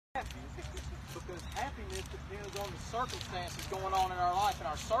on the circumstances going on in our life, and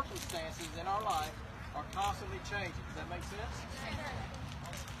our circumstances in our life are constantly changing. Does that make sense?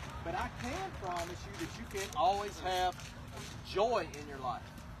 But I can promise you that you can always have joy in your life.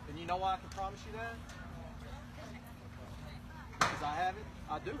 And you know why I can promise you that? Because I have it.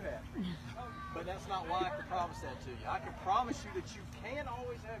 I do have it. But that's not why I can promise that to you. I can promise you that you can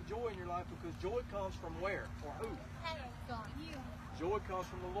always have joy in your life, because joy comes from where? Or who? Joy comes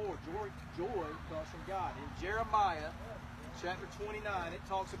from the Lord. Joy comes from God. In Jeremiah chapter 29, it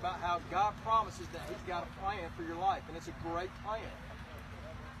talks about how God promises that He's got a plan for your life. And it's a great plan.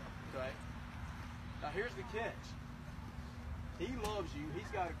 Okay? Now here's the catch. He loves you.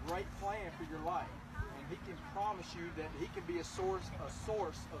 He's got a great plan for your life. And He can promise you that He can be a source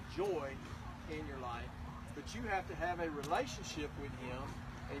of joy in your life. But you have to have a relationship with Him.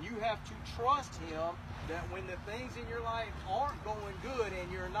 And you have to trust Him that when the things in your life aren't going good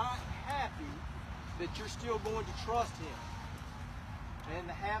and you're not happy, that you're still going to trust Him. And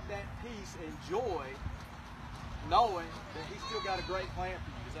to have that peace and joy knowing that He's still got a great plan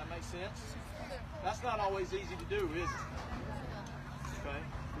for you. Does that make sense? That's not always easy to do, is it? Okay?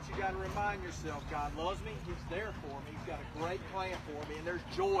 But you got to remind yourself, God loves me, He's there for me, He's got a great plan for me, and there's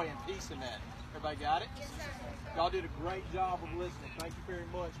joy and peace in that. Everybody got it? Yes, sir. Y'all did a great job of listening. Thank you very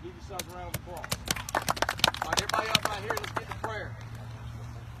much. Give yourselves a round of applause. All right, everybody up right here, let's get to prayer.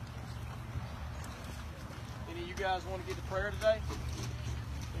 Any of you guys want to get to prayer today?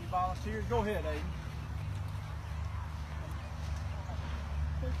 Any volunteers? Go ahead, Aiden.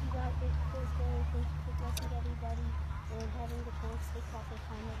 Thank you, God, for this day. Thank you for blessing everybody and having the chance to take off their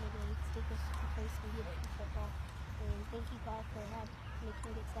time every day to take us to the place we get to football. And thank you, God, for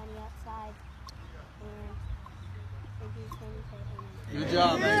making it sunny outside. And thank you for everything. Good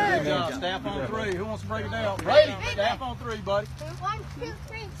job, man. Good job. Staff on three. Who wants to break it down? Brady. Staff on three, buddy. 1, 2,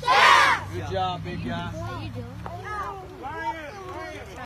 3, STaF! Good job, big guy. How you doing?